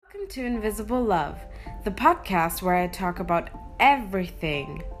to Invisible Love, the podcast where I talk about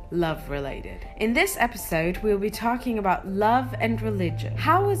everything love related. In this episode, we'll be talking about love and religion.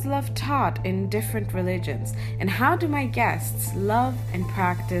 How is love taught in different religions? And how do my guests love and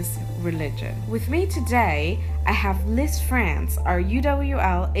practice religion? With me today, I have Liz France, our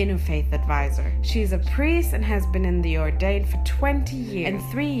UWL Interfaith advisor. She's a priest and has been in the ordained for 20 years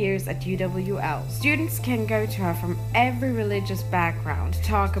and 3 years at UWL. Students can go to her from every religious background to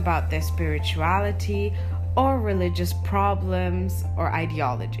talk about their spirituality, or religious problems or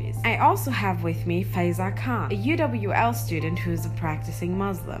ideologies. I also have with me Faiza Khan, a UWL student who is a practicing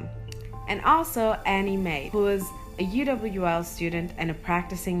Muslim, and also Annie May, who is a UWL student and a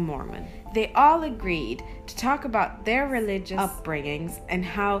practicing Mormon. They all agreed to talk about their religious upbringings and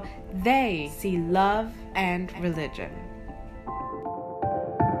how they see love and religion.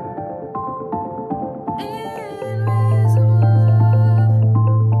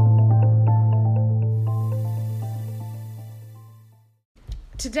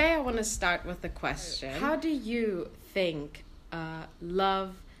 Today I want to start with a question. How do you think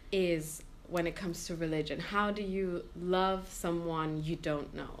love is when it comes to religion? How do you love someone you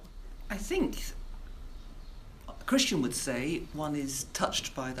don't know? I think a Christian would say one is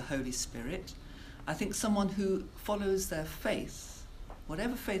touched by the Holy Spirit. I think someone who follows their faith,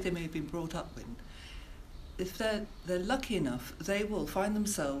 whatever faith they may have been brought up in, if they're lucky enough, they will find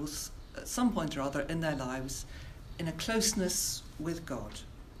themselves at some point or other in their lives in a closeness with God.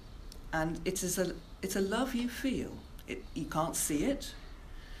 And it's a love you feel. You can't see it.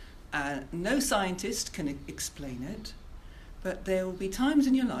 No scientist can explain it. But there will be times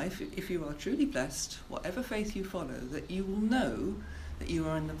in your life, if you are truly blessed, whatever faith you follow, that you will know that you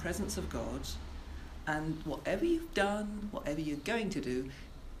are in the presence of God, and whatever you've done, whatever you're going to do,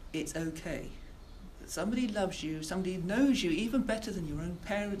 it's okay. That somebody loves you, somebody knows you even better than your own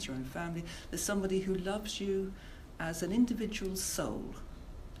parents, your own family. There's somebody who loves you as an individual soul.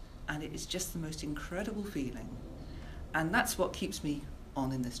 And it is just the most incredible feeling. And that's what keeps me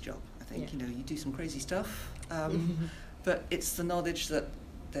on in this job. I think, you do some crazy stuff, but it's the knowledge that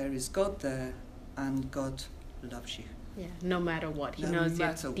there is God there and God loves you. Yeah, no matter what. He knows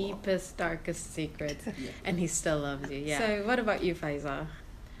your deepest, darkest secrets, and he still loves you. Yeah. So what about you, Faiza?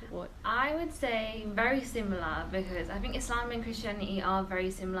 What? I would say very similar, because I think Islam and Christianity are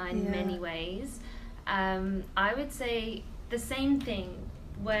very similar in many ways. I would say the same thing,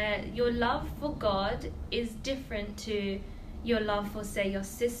 where your love for God is different to your love for, say, your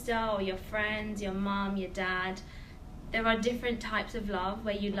sister or your friends, your mom, your dad. There are different types of love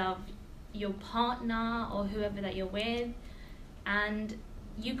where you love your partner or whoever that you're with, and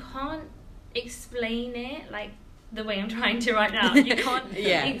you can't explain it like the way I'm trying to right now. You can't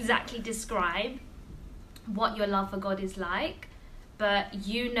exactly describe what your love for God is like, but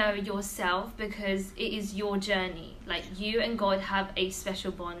you know yourself, because it is your journey. Like, you and God have a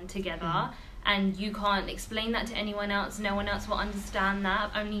special bond together, and you can't explain that to anyone else. No one else will understand that.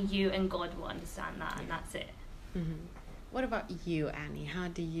 Only you and God will understand that, and that's it. What about you, Annie? How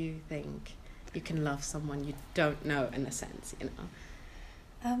do you think you can love someone you don't know, in a sense,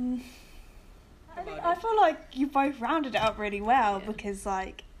 I feel like you both rounded it up really well, because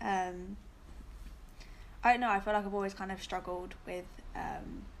I don't know, I feel like I've always kind of struggled with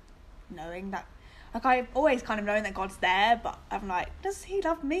knowing that, I've always kind of known that God's there, but I'm like, does he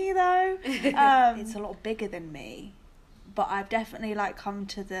love me though? It's a lot bigger than me, but I've definitely come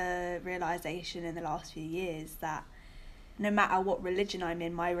to the realisation in the last few years that no matter what religion I'm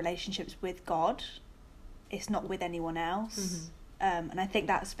in, my relationship's with God, it's not with anyone else. And I think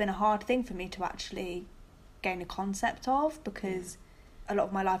that's been a hard thing for me to actually gain a concept of, because a lot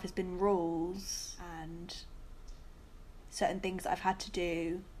of my life has been rules and certain things that I've had to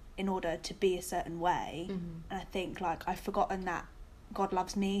do in order to be a certain way. And I think I've forgotten that God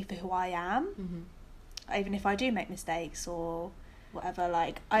loves me for who I am, even if I do make mistakes or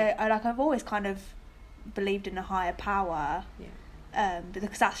whatever. I've always kind of believed in a higher power,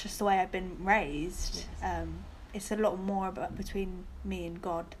 because that's just the way I've been raised. It's a lot more about between me and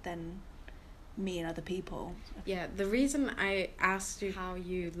God than me and other people. Yeah, the reason I asked you how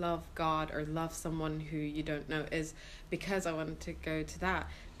you love God or love someone who you don't know is because I wanted to go to that.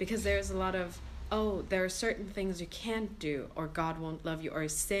 Because there's a lot of, there are certain things you can't do, or God won't love you, or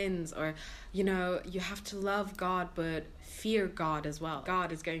sins, or, you have to love God but fear God as well.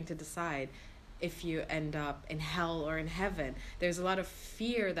 God is going to decide if you end up in hell or in heaven. There's a lot of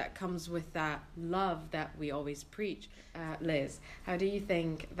fear that comes with that love that we always preach. Liz, how do you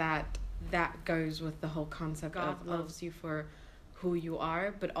think that goes with the whole concept of loves you for who you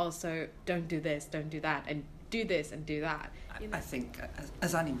are, but also don't do this, don't do that, and do this and do that. I think,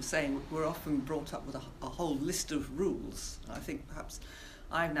 as Annie was saying, we're often brought up with a whole list of rules. I think perhaps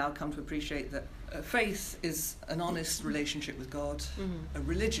I've now come to appreciate that faith is an honest relationship with God. A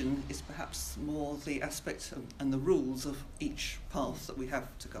religion is perhaps more the aspect and the rules of each path that we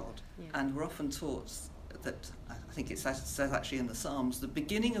have to God. And we're often taught that, I think it says actually in the Psalms, the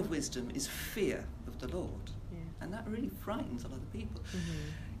beginning of wisdom is fear of the Lord. And that really frightens a lot of people.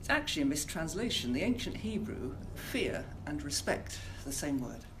 It's actually a mistranslation. The ancient Hebrew, fear and respect, the same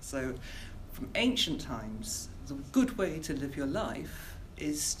word. So from ancient times, the good way to live your life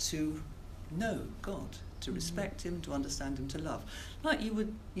is to know God, to respect him, to understand him, to love. Like you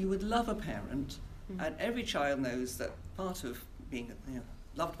would love a parent, and every child knows that part of being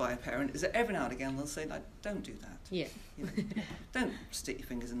loved by a parent is that every now and again they'll say, like, don't do that. Yeah. Don't stick your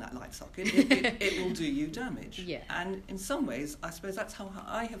fingers in that light socket. It will do you damage. Yeah. And in some ways, I suppose that's how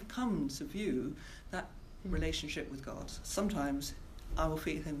I have come to view that relationship with God. Sometimes I will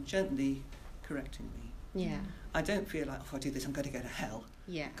feel him gently correcting me. Yeah. I don't feel like, if I do this, I'm going to go to hell.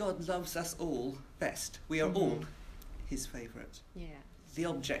 Yeah. God loves us all best. We are all his favourite. Yeah. The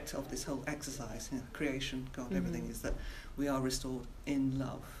object of this whole exercise, creation, God, everything, is that we are restored in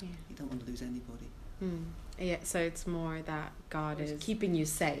love. Yeah. You don't want to lose anybody. Yeah, so it's more that God is keeping you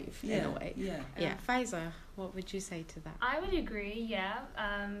safe in a way. Yeah. Faiza, what would you say to that? I would agree,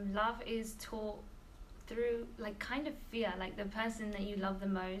 love is taught through, like, kind of fear. Like, the person that you love the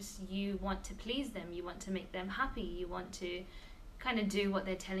most, you want to please them, you want to make them happy, you want to kind of do what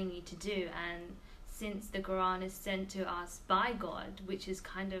they're telling you to do. And since the Quran is sent to us by God, which is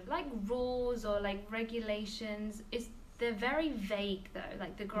kind of like rules or like regulations, they're very vague though.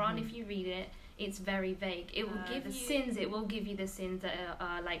 Like the Quran, if you read it, it's very vague. It will give you sins. It will give you the sins that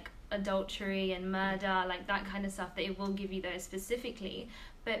are like adultery and murder, like that kind of stuff. That it will give you those specifically.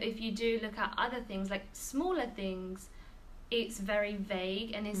 But if you do look at other things, like smaller things, it's very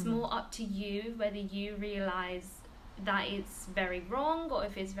vague, and it's more up to you whether you realize that it's very wrong or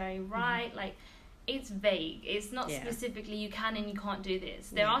if it's very right. Like, it's vague. It's not specifically you can and you can't do this.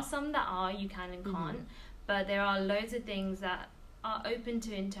 There are some that are you can and can't, but there are loads of things that are open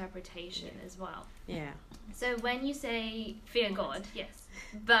to interpretation as well. Yeah. So when you say fear God, yes,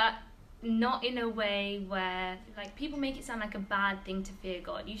 but not in a way where, like, people make it sound like a bad thing to fear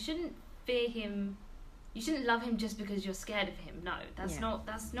God. You shouldn't fear him. You shouldn't love him just because you're scared of him. No, that's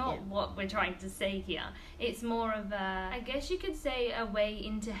not what we're trying to say here. It's more of a, I guess you could say, a way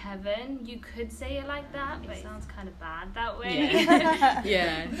into heaven. You could say it like that, but it sounds kind of bad that way.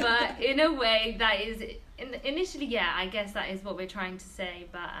 But in a way, that is, initially, I guess that is what we're trying to say.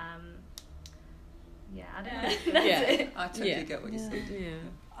 But I don't know. I totally get what you said.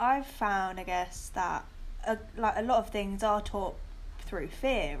 I've found, I guess, that a lot of things are taught through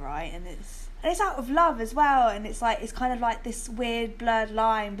fear, right? And it's out of love as well, and it's kind of like this weird blurred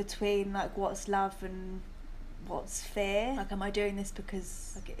line between like what's love and what's fear. Like, am I doing this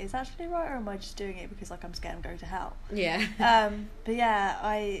because like it is actually right, or am I just doing it because like I'm scared I'm going to hell? But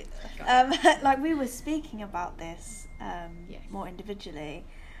I like we were speaking about this more individually,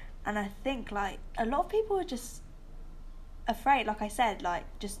 and I think like a lot of people are just afraid, like I said, like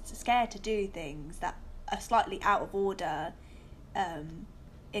just scared to do things that are slightly out of order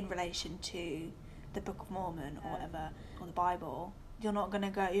in relation to the Book of Mormon or whatever, or the Bible. You're not going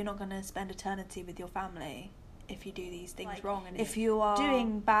to spend eternity with your family if you do these things wrong. And if you are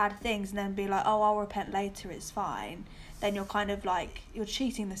doing bad things and then be like, oh, I'll repent later, it's fine, then you're kind of like, you're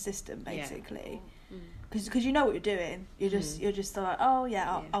cheating the system basically. Because you know what you're doing. You're just like, oh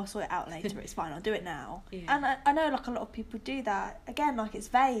yeah, I'll sort it out later, it's fine, I'll do it now. And I know like a lot of people do that. Again, like it's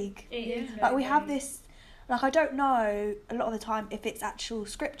vague. It is like we have this, like I don't know a lot of the time if it's actual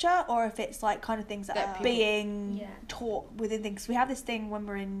scripture or if it's like kind of things that are being taught within things. We have this thing when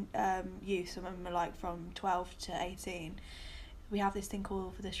we're in youth, so when we're like from 12 to 18, we have this thing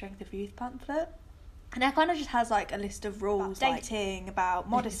called For the Strength of Youth pamphlet. And it kind of just has like a list of rules about dating, about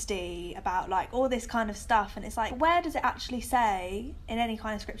modesty, about like all this kind of stuff. And it's like, where does it actually say in any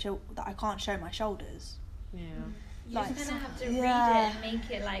kind of scripture that I can't show my shoulders? Yeah. You just kind of have to read it and make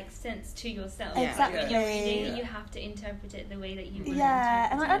it like sense to yourself. Exactly. Like, when you're reading it, you have to interpret it the way that you want to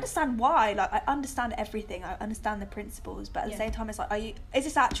interpret and I understand why. Like, I understand everything. I understand the principles, but at the same time, it's like, is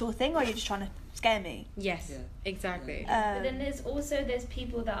this actual thing, or are you just trying to scare me? Yes, exactly. But then there's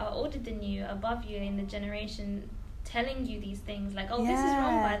people that are older than you, above you in the generation, telling you these things like, oh, this is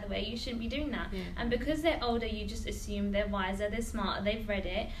wrong, by the way, you shouldn't be doing that. And because they're older, you just assume they're wiser, they're smarter, they've read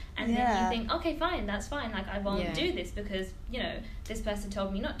it, and then you think, okay, fine, that's fine, like I won't do this because, you know, this person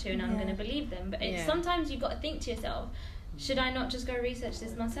told me not to, and I'm going to believe them. But sometimes you've got to think to yourself, should I not just go research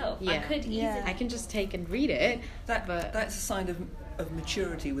this myself? I Yeah. could easily. I can just take and read it. But that's a sign of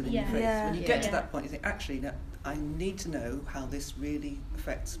maturity within your faith. Yeah. When you get Yeah. to that point, you think, actually, no, I need to know how this really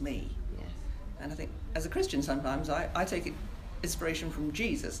affects me. Yes. And I think, as a Christian, sometimes I take inspiration from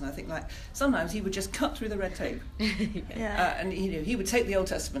Jesus, and I think, like, sometimes he would just cut through the red tape. Yeah. And he would take the Old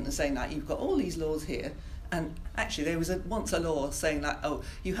Testament and saying, like, you've got all these laws here, and actually there was once a law saying that, oh,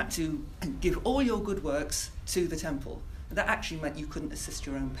 you had to give all your good works to the temple. And that actually meant you couldn't assist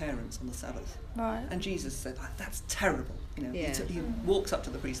your own parents on the Sabbath. Right. And Jesus said, like, that's terrible. Yeah. He walks up to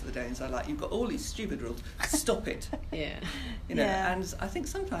the priest of the day and said, like, you've got all these stupid rules, stop it. Yeah. Yeah. And I think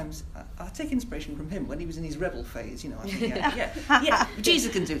sometimes I take inspiration from him when he was in his rebel phase. I think, yeah,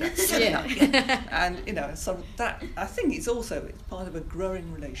 Jesus can do that. Yeah. Yeah. And so that, I think it's part of a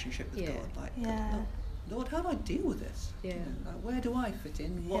growing relationship with Yeah. God. Like, Yeah. Lord, how do I deal with this? Yeah. Like, where do I fit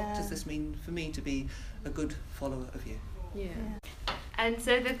in? What Yeah. does this mean for me to be a good follower of you? Yeah. And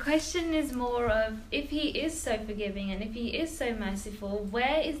so the question is more of, if he is so forgiving and if he is so merciful,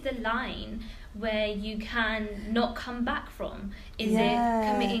 where is the line where you can not come back from? Is Yeah.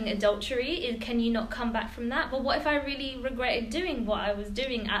 it committing adultery? Can you not come back from that? But what if I really regretted doing what I was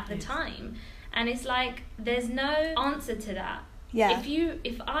doing at the time? And it's like, there's no answer to that. Yeah.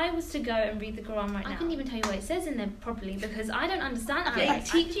 If I was to go and read the Quran right now, I couldn't even tell you what it says in there properly because I don't understand it. I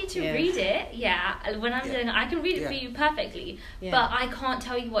teach you to read it, when I'm doing it, I can read it for you perfectly, but I can't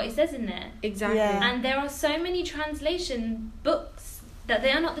tell you what it says in there. Exactly. Yeah. And there are so many translation books that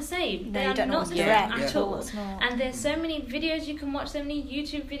they are not the same. No, They you are don't know not what's the same direct at or all. what's not. And there's so many videos you can watch, so many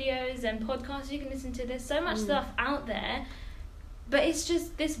YouTube videos and podcasts you can listen to. There's so much stuff out there. But it's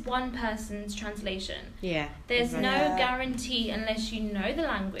just this one person's translation. Yeah. There's exactly. no guarantee unless you know the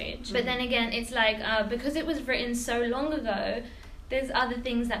language. But then again, it's like, because it was written so long ago, there's other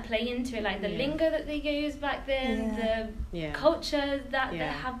things that play into it, like the lingo that they used back then, the culture that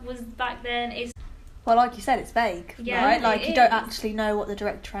they was back then. It's Well, like you said, it's vague, Yeah, right? Like, it you don't is. actually know what the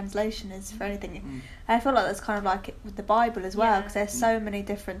direct translation is for anything. And I feel like that's kind of like it with the Bible as well, because there's so many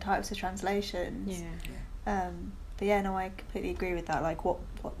different types of translations. Yeah. But yeah, no, I completely agree with that. Like,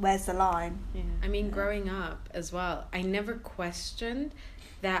 where's the line? Yeah. I mean, growing up as well, I never questioned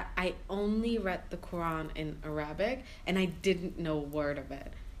that I only read the Quran in Arabic and I didn't know a word of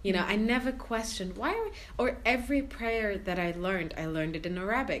it. I never questioned or every prayer that I learned it in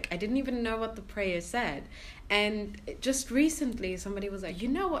Arabic. I didn't even know what the prayer said. And just recently somebody was like, you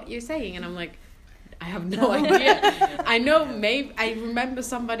know what you're saying? And I'm like, I have no idea. I know, maybe I remember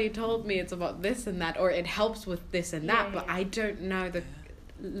somebody told me it's about this and that, or it helps with this and that, but I don't know the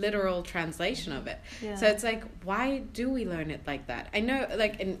literal translation of it. Yeah. So it's like, why do we learn it like that? I know,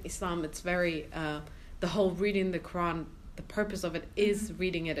 like in Islam, it's very the whole reading the Quran. The purpose of it is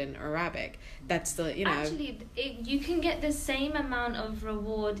reading it in Arabic. That's the, Actually, you can get the same amount of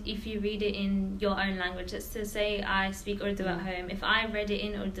reward if you read it in your own language. Let's just say I speak Urdu at home. If I read it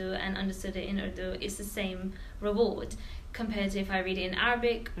in Urdu and understood it in Urdu, it's the same reward compared to if I read it in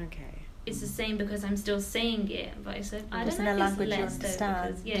Arabic. Okay. It's the same because I'm still saying it, but it's like, I don't know if it's less though,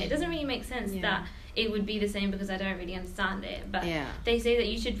 because it doesn't really make sense that it would be the same because I don't really understand it. But they say that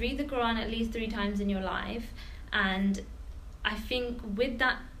you should read the Quran at least 3 times in your life, and I think with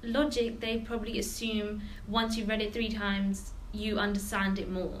that logic, they probably assume once you've read it 3 times, you understand it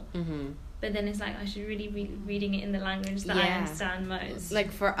more. Mm-hmm. But then it's like, I should really be reading it in the language that I understand most.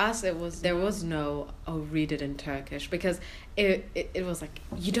 Like for us, there was no, read it in Turkish, because it was like,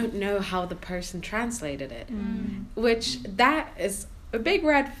 you don't know how the person translated it. Which, that is a big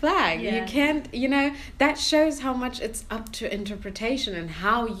red flag. You can't, that shows how much it's up to interpretation and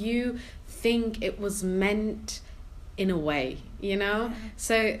how you think it was meant in a way,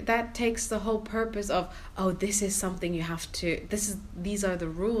 so that takes the whole purpose of, this is something you have to, these are the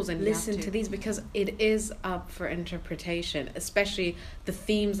rules, and listen to these, because it is up for interpretation, especially the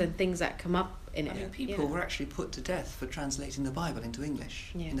themes and things that come up in it. People were actually put to death for translating the Bible into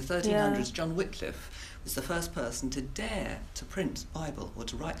English. In the 1300s, John Wycliffe was the first person to dare to print Bible or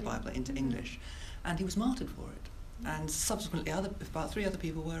to write the Bible into English, and he was martyred for it. And subsequently, about 3 other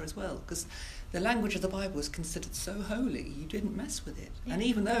people were as well, because the language of the Bible was considered so holy, you didn't mess with it. And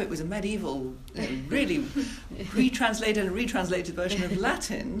even though it was a medieval, really retranslated and retranslated version of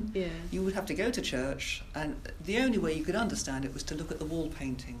Latin, you would have to go to church, and the only way you could understand it was to look at the wall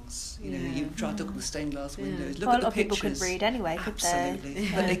paintings. You tried to look at the stained glass windows, look at the pictures. People could read anyway, could they? Absolutely,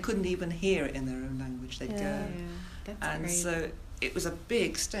 but they couldn't even hear it in their own language. They'd go. And so it was a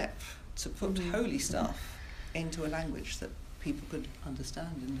big step to put holy stuff into a language that people could understand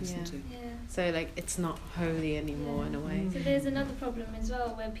and listen to. Yeah. So like it's not holy anymore in a way. So there's another problem as well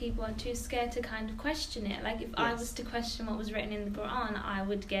where people are too scared to kind of question it. Like if I was to question what was written in the Quran, I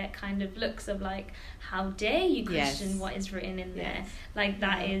would get kind of looks of like, how dare you question what is written in there? Like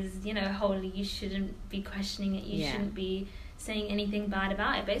that is, you know, holy. You shouldn't be questioning it. You shouldn't be saying anything bad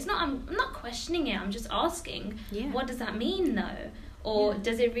about it. But it's not. I'm not questioning it. I'm just asking. What does that mean though? Or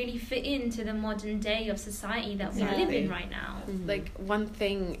does it really fit into the modern day of society that we live in right now? Mm-hmm. Like one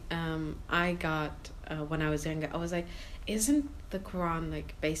thing I got when I was younger, I was like, isn't the Quran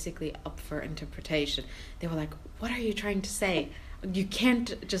like basically up for interpretation? They were like, what are you trying to say? You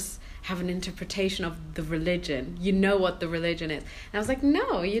can't just have an interpretation of the religion. You know what the religion is. And I was like,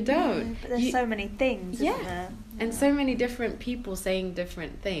 no, you don't. But there's so many things, isn't there? And so many different people saying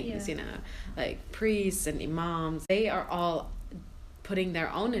different things, you know, like priests and imams. They are all putting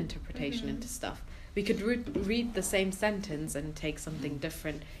their own interpretation into stuff. We could read the same sentence and take something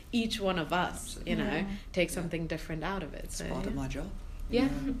different. Each one of us, you know, take something different out of it. It's part of my job. Yeah.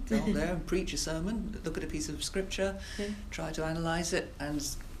 Go on there and preach a sermon, look at a piece of scripture, try to analyse it and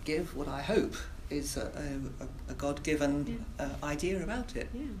give what I hope is a God-given idea about it.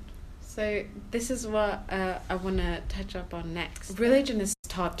 Yeah. So this is what I want to touch up on next. Religion is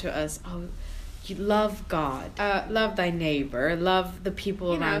taught to us, you love God, love thy neighbor, love the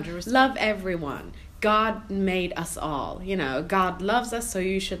people around you, love everyone. God made us all, you know, God loves us, so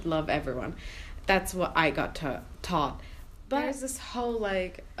you should love everyone. That's what I got taught. But there's this whole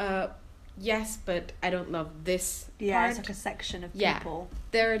like, yes, but I don't love this part. It's like a section of people.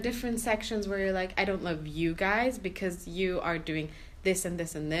 There are different sections where you're like, I don't love you guys because you are doing this and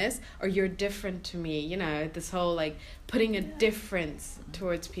this and this, or you're different to me, you know, this whole like putting a difference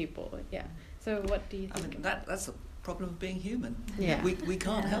towards people. So what do you think? I mean, that's a problem of being human. Yeah. We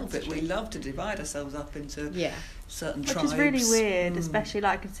can't help it. We love to divide ourselves up into certain Which tribes. is really weird, especially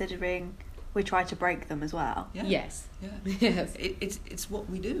like considering we try to break them as well. Yes. Yes. It's what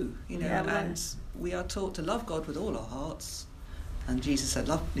we do, you know, and we are taught to love God with all our hearts. And Jesus said,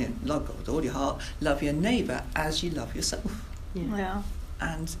 love God with all your heart, love your neighbour as you love yourself. Yeah.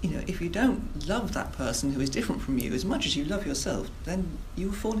 And, you know, if you don't love that person who is different from you as much as you love yourself, then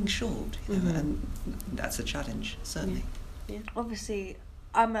you're falling short, you know, and that's a challenge, certainly. Obviously,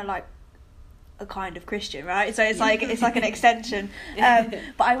 I'm a kind of Christian, right? So it's like an extension. But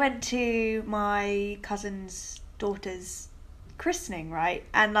I went to my cousin's daughter's christening, right?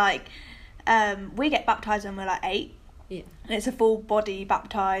 And like, we get baptised when we're like 8. Yeah. And it's a full body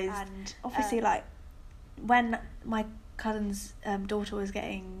baptised. And obviously, like, when my cousin's daughter was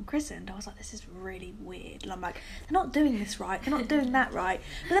getting christened, I was like, this is really weird. And I'm like, they're not doing this right, they're not doing that right.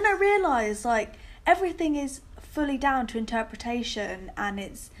 But then I realised, like, everything is fully down to interpretation, and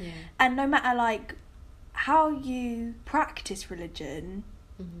it's and no matter like how you practice religion,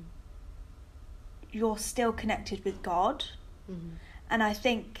 you're still connected with God. And I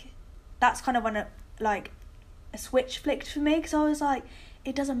think that's kind of when a switch flicked for me, because I was like,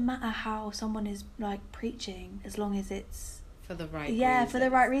 it doesn't matter how someone is like preaching as long as it's for the right reasons. For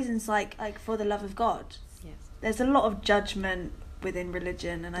the right reasons, like for the love of God. Yes. There's a lot of judgment within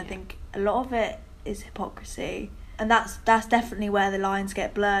religion, and I think a lot of it is hypocrisy, and that's definitely where the lines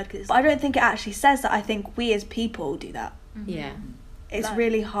get blurred, because I don't think it actually says that. I think we as people do that. It's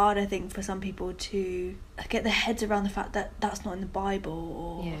really hard, I think, for some people to get their heads around the fact that that's not in the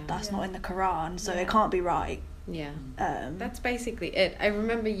Bible, or that's not in the Quran, so it can't be right. That's basically it. I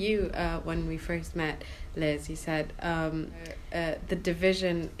remember you when we first met, Liz, you said the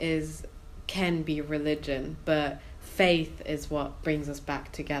division can be religion, but faith is what brings us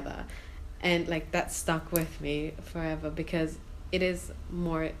back together. And like that stuck with me forever, because it is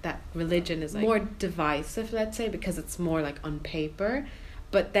more that religion is like more divisive, let's say, because it's more like on paper,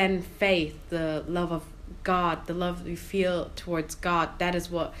 but then faith, the love of God, the love we feel towards God, that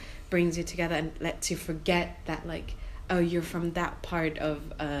is what brings you together and lets you forget that, like, oh, you're from that part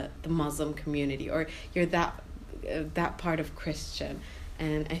of the Muslim community, or you're that part of Christian.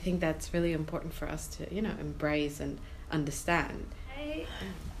 And I think that's really important for us to, you know, embrace and understand.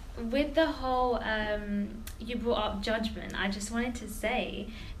 With the whole you brought up judgment, I just wanted to say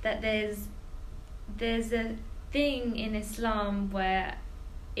that there's a thing in Islam where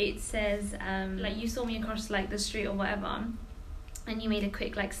it says like, you saw me across like the street or whatever, and you made a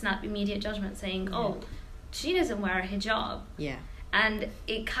quick like snap immediate judgment saying, oh, she doesn't wear a hijab. And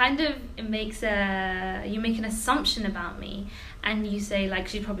it kind of you make an assumption about me, and you say like,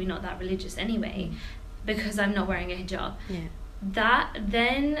 she's probably not that religious anyway because I'm not wearing a hijab. That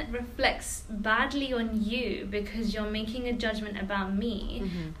then reflects badly on you, because you're making a judgment about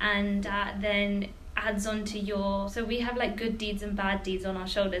me, and then adds on to your, so we have like good deeds and bad deeds on our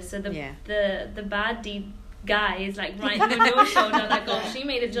shoulders, so the bad deed guy is like right on your shoulder, like, oh, she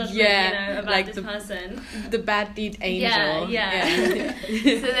made a judgment, about like this person, the bad deed angel.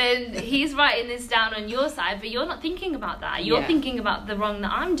 So then he's writing this down on your side, but you're not thinking about that. You're thinking about the wrong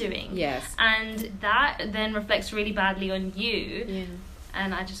that I'm doing. Yes. And that then reflects really badly on you. Yeah.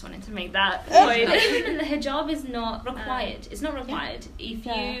 And I just wanted to make that point. Even the hijab is not required. It's not required. If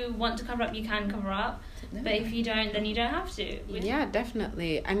you want to cover up, you can cover up. But if you don't, then you don't have to. Yeah,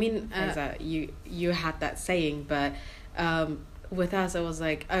 definitely. I mean, you had that saying, but with us, it was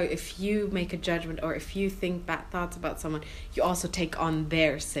like, oh, if you make a judgment or if you think bad thoughts about someone, you also take on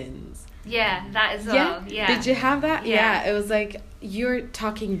their sins. Yeah, that as well. Yeah. Did you have that? Yeah. It was like you're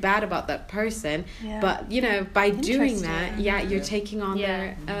talking bad about that person, but by doing that, you're taking on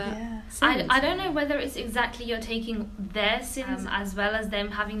their sins. I don't know whether it's exactly you're taking their sins as well as them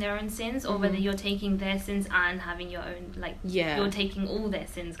having their own sins, or whether you're taking their sins and having your own, like you're taking all their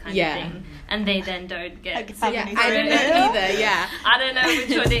sins kind of thing, and they then don't get. I don't know either. Yeah, I don't know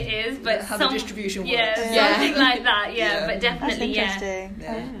which one it is, but how the distribution works. Something like that. Yeah, but definitely That's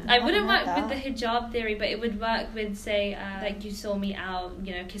interesting. I wouldn't work with the hijab theory, but it would work with, say, like you saw me out,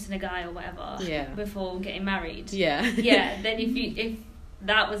 kissing a guy or whatever before getting married. Then if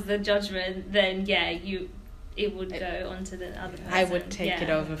that was the judgment, then it would go onto the other person. I would take it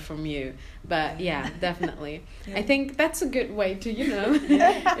over from you. But definitely. I think that's a good way to,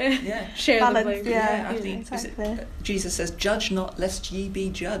 share balance, the blame. Yeah, I think exactly. Jesus says, "Judge not, lest ye be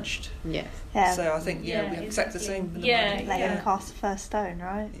judged." Yes. Yeah. So I think we have exactly the same. Let him cast the first stone,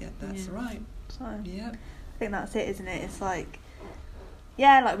 right? Yeah, that's right. So Yeah. I think that's it, isn't it? It's like,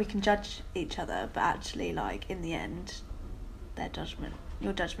 like we can judge each other, but actually, like in the end,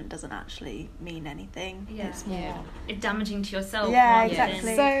 your judgment doesn't actually mean anything. It's more it's damaging to yourself. Yeah,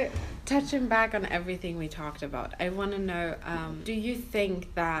 exactly. So, touching back on everything we talked about, I want to know, do you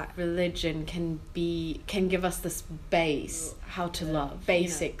think that religion can give us this base, how to love,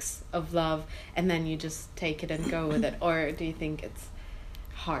 basics of love, and then you just take it and go with it, or do you think it's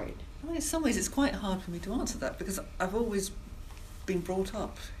hard? Well, in some ways, it's quite hard for me to answer that, because I've always been brought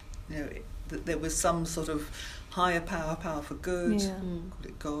up, that there was some sort of higher power for good, call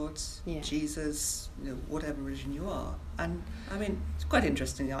it God, Jesus, whatever religion you are. And I mean, it's quite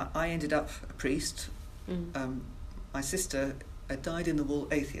interesting. I ended up a priest. My sister died in the wall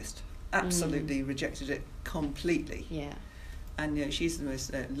atheist, absolutely rejected it completely. Yeah. And she's the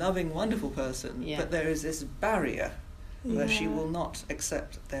most loving, wonderful person, but there is this barrier where she will not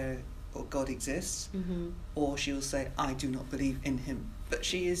accept or God exists, or she will say, I do not believe in him. But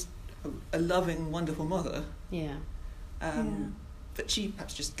she is a loving, wonderful mother. Yeah. But she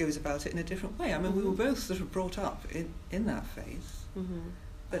perhaps just goes about it in a different way. I mean, we were both sort of brought up in that faith.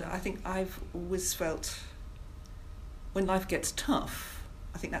 But I think I've always felt, when life gets tough,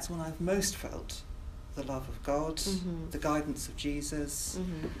 I think that's when I've most felt the love of God, the guidance of Jesus,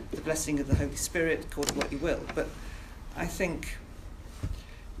 the blessing of the Holy Spirit, call it what you will. But I think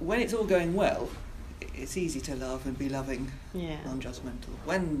when it's all going well, it's easy to love and be loving, non-judgmental.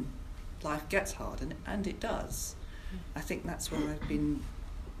 When life gets hard, and it does, I think that's when I've been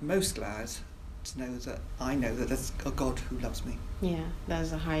most glad to know that there's a God who loves me. Yeah,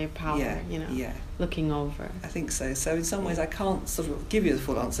 there's a higher power, looking over. I think so. So in some ways I can't sort of give you the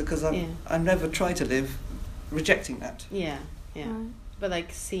full answer, because I've never tried to live rejecting that. Yeah. But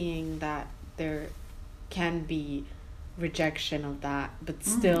like seeing that there can be rejection of that, but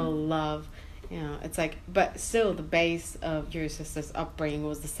still love. It's like, but still the base of your sister's upbringing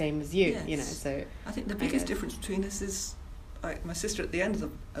was the same as you, so I think the biggest difference between us is, like, my sister at the end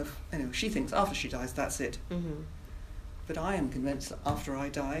of she thinks after she dies, that's it. But I am convinced that after I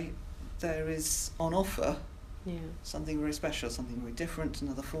die, there is on offer something very special, something very different,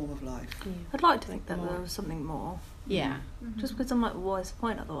 another form of life. I'd like to think that there was something more. Just because I'm like, what's the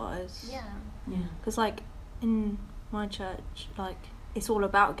point otherwise? Because like in my church, like it's all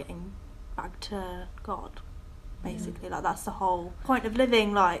about getting back to God, basically. Like that's the whole point of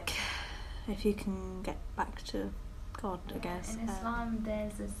living, like if you can get back to God, I guess. In Islam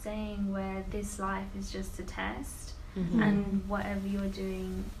there's a saying where this life is just a test, and whatever you're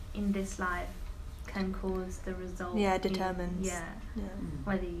doing in this life can cause the result. Determines.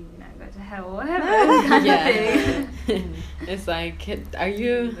 Whether you go to hell or whatever kind of thing. It's like, are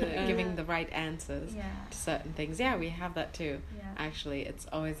you giving the right answers to certain things? We have that too. Actually, it's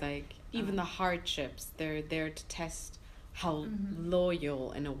always like, even the hardships, they're there to test how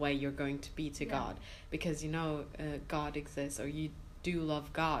loyal in a way you're going to be to God, because God exists, or you do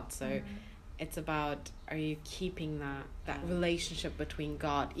love God, so it's about, are you keeping that relationship between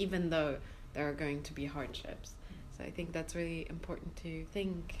God, even though there are going to be hardships. So I think that's really important to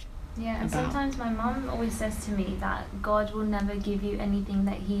think. Yeah, and about. sometimes my mum always says to me that God will never give you anything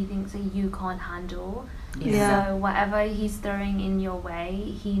that he thinks that you can't handle. Yeah. So whatever he's throwing in your way,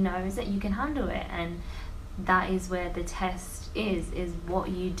 he knows that you can handle it, and that is where the test is what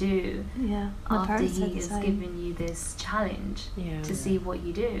you do Yeah. My after parents said he the is same. giving you this challenge Yeah. to see what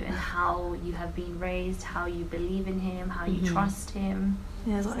you do and how you have been raised, how you believe in him, how you Mhm. trust him.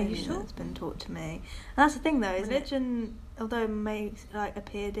 Yeah, it's So, like you anything sure? that's been taught to me. And that's the thing though, is Was it- religion, although it may like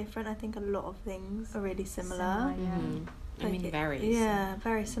appear different, I think a lot of things are really similar. Yeah. Mhm. I Like mean, it- very. Yeah,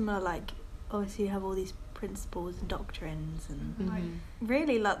 very similar. Like obviously you have all these principles and doctrines, and Mhm.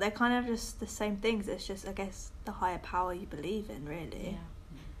 really like they're kind of just the same things. It's just I guess the higher power you believe in, really. Yeah.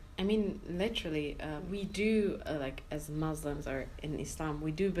 I mean, literally, we do, like, as Muslims or in Islam,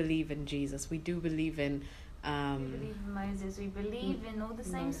 we do believe in Jesus. We do believe in... We believe in Moses, we believe in all the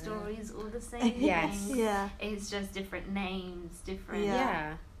same No. stories, all the same Yes. things. Yeah. It's just different names, different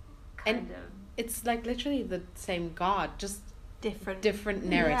Yeah. kind And of. It's, like, literally the same God, just different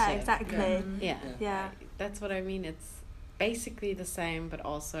narrative. Yeah, exactly. Mhm. Yeah. Yeah. That's what I mean. It's basically the same, but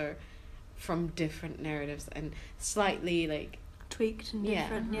also from different narratives and slightly, like... Tweaked and Yeah.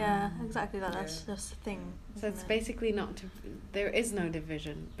 different. Yeah, exactly. Like that's Yeah. just the thing. So it's isn't it? basically not... there is no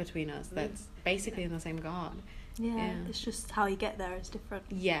division between us. That's basically in the same God. Yeah, Yeah. it's just how you get there is different.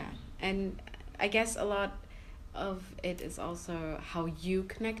 Yeah, and I guess a lot of it is also how you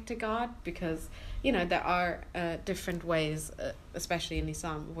connect to God, because there are different ways, especially in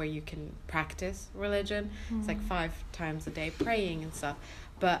Islam, where you can practice religion. It's like 5 times a day praying and stuff,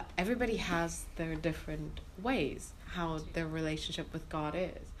 but everybody has their different ways how their relationship with God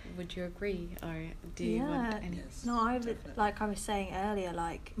is. Would you agree, or do you want any? Yes. No, I would, definitely. like I was saying earlier,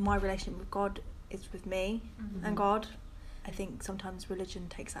 like my relationship with God is with me Mhm. and God. I think sometimes religion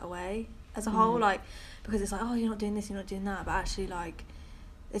takes that away as a Mhm. whole, like because it's like, oh, you're not doing this, you're not doing that, but actually, like,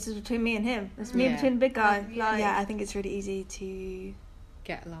 this is between me and him. It's me Yeah. between the big guy. Yeah. Yeah, I think it's really easy to,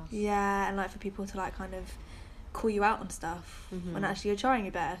 Get lost. yeah, and like for people to like kind of call you out on stuff Mhm. when actually you're trying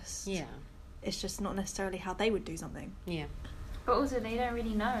your best. Yeah, It's just not necessarily how they would do something. yeah. But also, they don't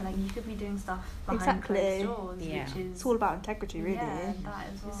really know. Like, you could be doing stuff behind Exactly. closed doors, Yeah. which is... It's all about integrity, really. Yeah, that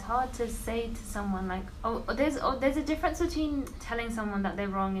is It's hard to say to someone, like, there's a difference between telling someone that they're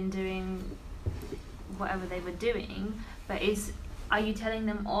wrong and doing whatever they were doing, but are you telling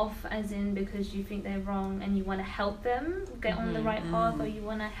them off as in because you think they're wrong and you want to help them get on the Mhm. right path, or you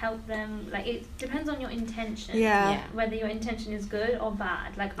want to help them, like, it depends on your intention. Yeah. Yeah. Whether your intention is good or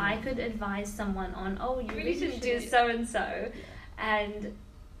bad. Like, I could advise someone on, oh, you really shouldn't do so and so, and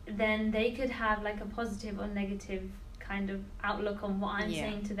then they could have like a positive or negative kind of outlook on what I'm Yeah.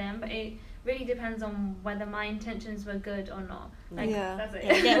 saying to them, but it really depends on whether my intentions were good or not. Like, Yeah. that's it.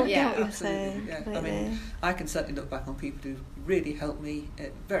 Yeah, I get Yeah, what you're absolutely. saying. Yeah. I completely. mean, I can certainly look back on people who really helped me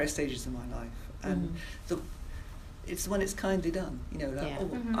at various stages of my life, and it's when it's kindly done. Like, Yeah. oh,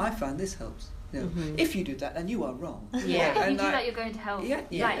 Mhm. I found this helps. Mhm. If you do that, then you are wrong. Yeah. If you And do like- that, you're going to help. Yeah,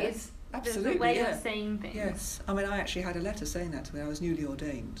 yeah. Like, it's absolutely. the way yeah. you're saying things. Yes, I mean, I actually had a letter saying that to me. I was newly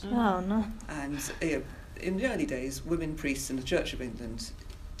ordained, Oh no. and in the early days, women priests in the Church of England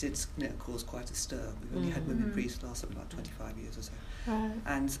did cause quite a stir. We've only had women Mhm. priests last something like 25 years or so. Right.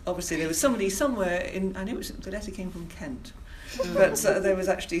 And obviously there was somebody somewhere in, I knew the letter came from Kent, but there was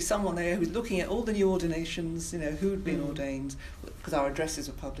actually someone there who was looking at all the new ordinations, who'd been ordained, because our addresses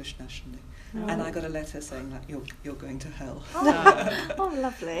were published nationally. And I got a letter saying, like, you're going to hell. Oh,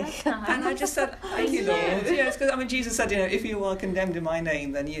 lovely. That's nice. And I just said, thank you, Lord. Yes, because Jesus said, if you are condemned in my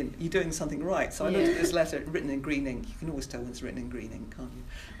name, then you're doing something right. So I looked at this letter written in green ink. You can always tell when it's written in green ink, can't you?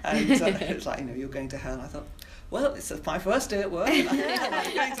 And it's like, you're going to hell. And I thought, well, it's my first day at work. And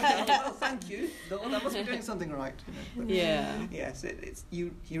I'm going to hell. Well, thank you, Lord. I must be doing something right. But Yeah. yes, it's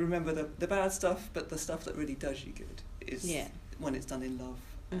you remember the bad stuff, but the stuff that really does you good is when it's done in love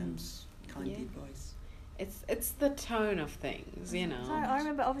and kindly advice. It's the tone of things, So I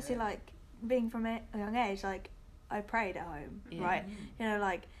remember obviously like being from a young age, like I prayed at home, Yeah. right?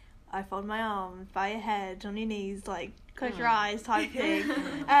 Like I fold my arms by your head on your knees, like close your Oh. eyes type thing.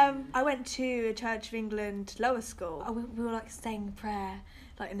 I went to a Church of England lower school. We were like saying prayer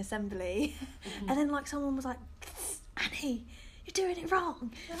like in assembly, and then like someone was like, Annie, you're doing it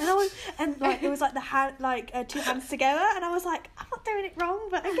wrong. And like it was like the hand, like 2 hands together, and I was like, I'm not doing it wrong,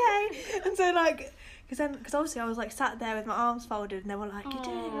 but okay. And so like, because obviously I was like sat there with my arms folded, and they were like, you're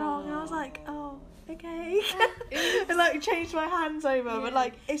doing it wrong, and I was like, oh, okay. And like changed my hands over, but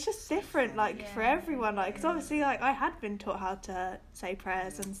like it's just different, like for everyone, like because obviously like I had been taught how to say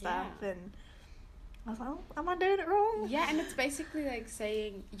prayers and stuff, and I was like, oh, am I doing it wrong? Yeah, and it's basically like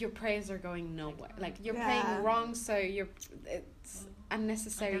saying your prayers are going nowhere. Like you're Yeah. praying wrong, so it's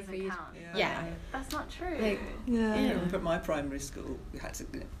unnecessary It for doesn't you. count. Yeah. That's not true. Like, Yeah. At my primary school, we had to.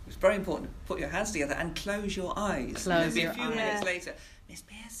 It was very important to put your hands together and close your eyes. Close Maybe your a few eyes. minutes later, Miss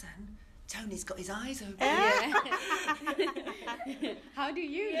Pearson, Tony's got his eyes open. Yeah. How do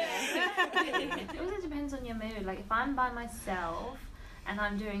you know? It also depends on your mood. Like if I'm by myself and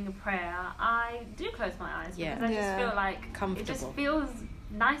I'm doing a prayer, I do close my eyes Yeah. because I just Yeah. feel like Comfortable. it just feels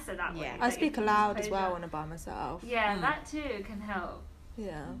nicer that way. Yeah. I Like, speak if you aloud close as well your- when I'm by myself. Yeah, that too can help.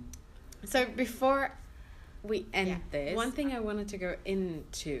 Yeah. So before we end this, one thing I wanted to go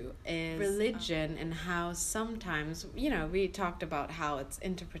into is religion and how sometimes, we talked about how it's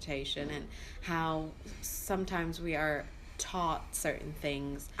interpretation and how sometimes we are taught certain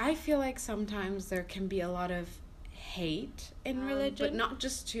things. I feel like sometimes there can be a lot of hate in religion, but not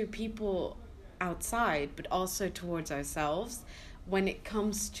just to people outside, but also towards ourselves. When it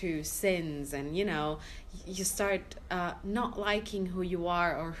comes to sins and you start not liking who you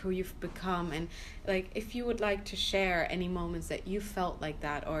are or who you've become, and like if you would like to share any moments that you felt like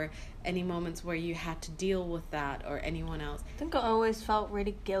that, or any moments where you had to deal with that, or anyone else. I think I always felt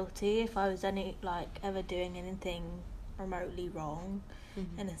really guilty if I was ever doing anything remotely wrong,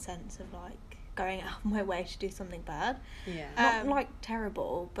 in a sense of like going out of my way to do something bad. Yeah. Not like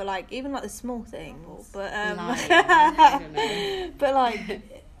terrible, but like even like the small things. But Lying. I don't know. but like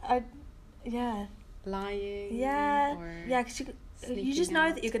Lying. yeah, Or because you sneaking just know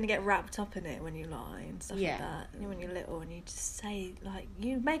out. that you're gonna get wrapped up in it when you lie and stuff Yeah. like that. When you're little and you just say like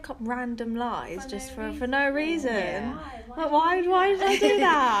you make up random lies just no for no reason. Yeah. Like why did I do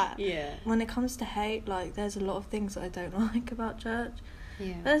that? Yeah. When it comes to hate, like there's a lot of things that I don't like about church.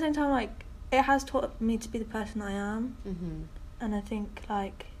 Yeah. But at the same time, like it has taught me to be the person I am, Mm-hmm. and I think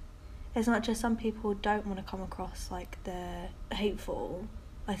like it's not just some people don't want to come across like they're hateful.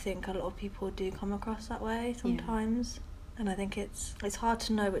 I think a lot of people do come across that way sometimes, and I think it's hard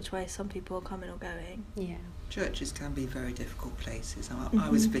to know which way some people are coming or going. Yeah. Churches can be very difficult places. I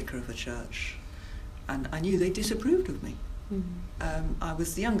was vicar of a church, and I knew they disapproved of me. Mm-hmm. I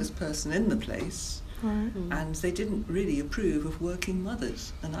was the youngest person in the place, Right. and they didn't really approve of working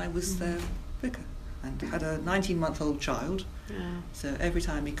mothers, and I was their vicar and had a 19-month-old child. Yeah. So every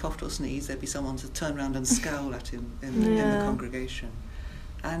time he coughed or sneezed, there'd be someone to turn around and scowl at him in the Yeah. congregation.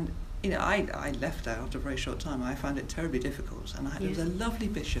 And I left there after a very short time. I found it terribly difficult, and there was a lovely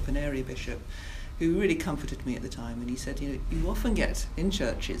bishop, an area bishop, who really comforted me at the time. And he said, you often get in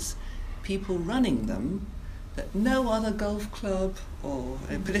churches people running them that no other golf club or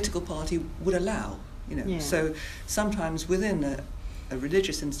a political party would allow. Yeah. So sometimes within a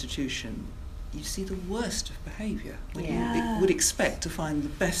religious institution, you see the worst of behaviour when Yeah. you would expect to find the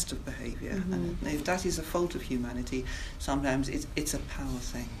best of behaviour. And if that is a fault of humanity, sometimes it's a power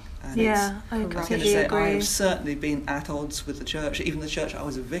thing. And Yeah, I I was going to completely say, I agree. have certainly been at odds with the church, even the church I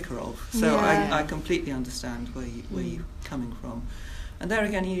was a vicar of. So Yeah. I completely understand where you're coming from. And there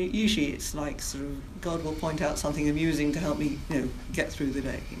again, usually it's like sort of God will point out something amusing to help me, get through the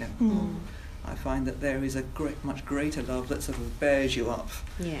day. I find that there is a much greater love that sort of bears you up.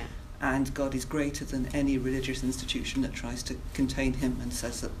 Yeah. And God is greater than any religious institution that tries to contain him and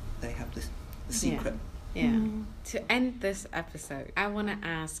says that they have the secret. Yeah. To end this episode, I want to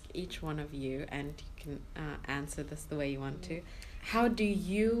ask each one of you, and you can answer this the way you want to. How do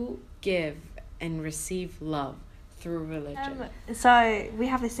you give and receive love through religion? So we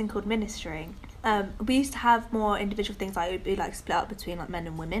have this thing called ministering. We used to have more individual things, like it would be like split up between like men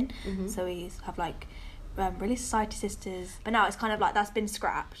and women. Mm-hmm. So we used to have like Relief Society sisters, but now it's kind of like that's been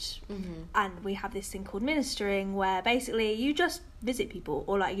scrapped. Mm-hmm. And we have this thing called ministering, where basically you just visit people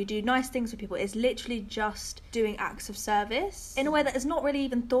or like you do nice things with people. It's literally just doing acts of service in a way that is not really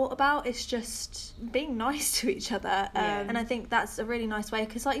even thought about. It's just being nice to each other. And I think that's a really nice way,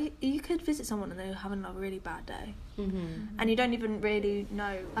 because like you could visit someone and they're having a really bad day, and you don't even really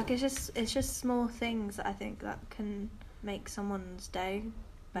know. Like it's just small things that I think that can make someowone's day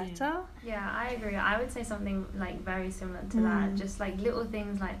better. Yeah, I agree. I would say something like very similar to that. Just like little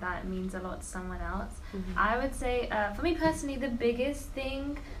things like that means a lot to someone else. I would say for me personally, the biggest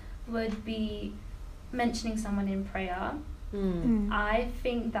thing would be mentioning someone in prayer. I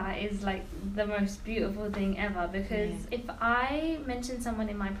think that is like the most beautiful thing ever, because if I mention someone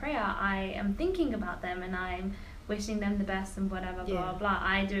in my prayer, I am thinking about them and I'm wishing them the best and whatever, blah blah.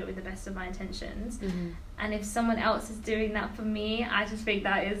 I do it with the best of my intentions. And if someone else is doing that for me, I just think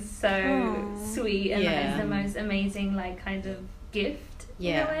that is so sweet, and that is the most amazing like kind of gift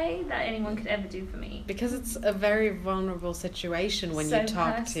in a way that anyone could ever do for me. Because it's a very vulnerable situation when you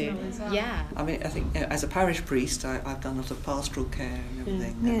talk to. As well. Yeah. I mean, I think as a parish priest, I've done a lot of pastoral care and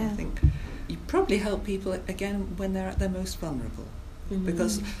everything, and I think you probably help people again when they're at their most vulnerable.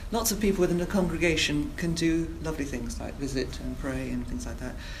 Because lots of people within a congregation can do lovely things like visit and pray and things like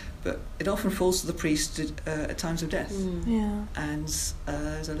that, but it often falls to the priest at times of death. And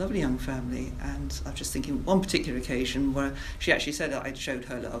there's a lovely young family, and I'm just thinking one particular occasion where she actually said that I'd showed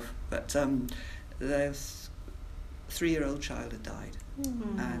her love, but their 3-year-old child had died.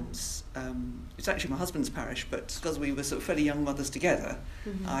 And it's actually my husband's parish, but because we were sort of fairly young mothers together,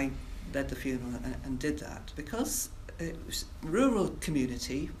 I led the funeral and did that, because it was a rural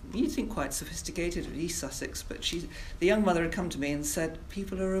community, you'd think quite sophisticated, at East Sussex, but the young mother had come to me and said,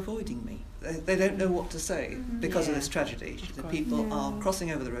 people are avoiding me. They don't know what to say because of this tragedy. She said, people are crossing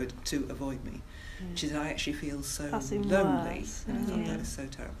over the road to avoid me. She said, I actually feel so lonely. And I thought that was so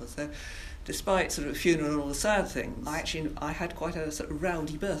terrible. So despite sort of a funeral and all the sad things, I had quite a sort of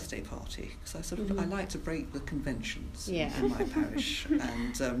rowdy birthday party, because I like to break the conventions in my parish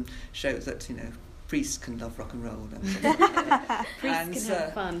and show that, priests can love rock and roll and priests can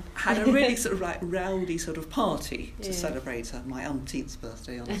have fun. Had a really sort of like rowdy sort of party to celebrate my umpteenth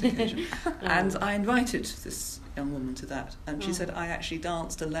birthday on this occasion. And I invited this young woman to that, and she said I actually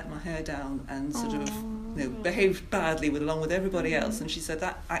danced and let my hair down and sort of behaved badly along with everybody else, and she said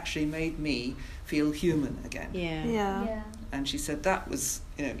that actually made me feel human again. And she said that was,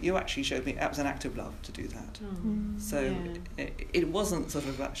 you actually showed me that was an act of love to do that. So it wasn't sort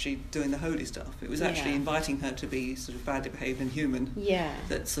of actually doing the holy stuff. It was actually inviting her to be sort of badly behaved and human.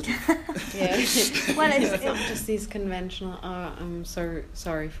 That sort of. Well, it's not just these conventional. I'm so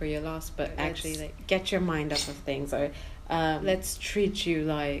sorry for your loss, but actually, like, get your mind off of things, or let's treat you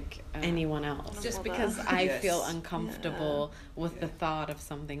like anyone else. Just because I feel uncomfortable with the thought of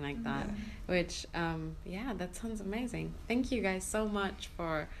something like that, which that sounds amazing. Thank you guys so much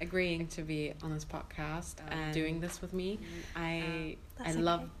for agreeing to be on this podcast and doing this with me. I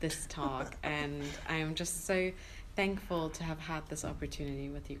love this talk, and I'm just so thankful to have had this opportunity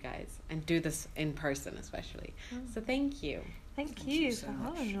with you guys and do this in person especially. So thank you. Thank you so for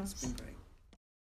much. having It's us. been great.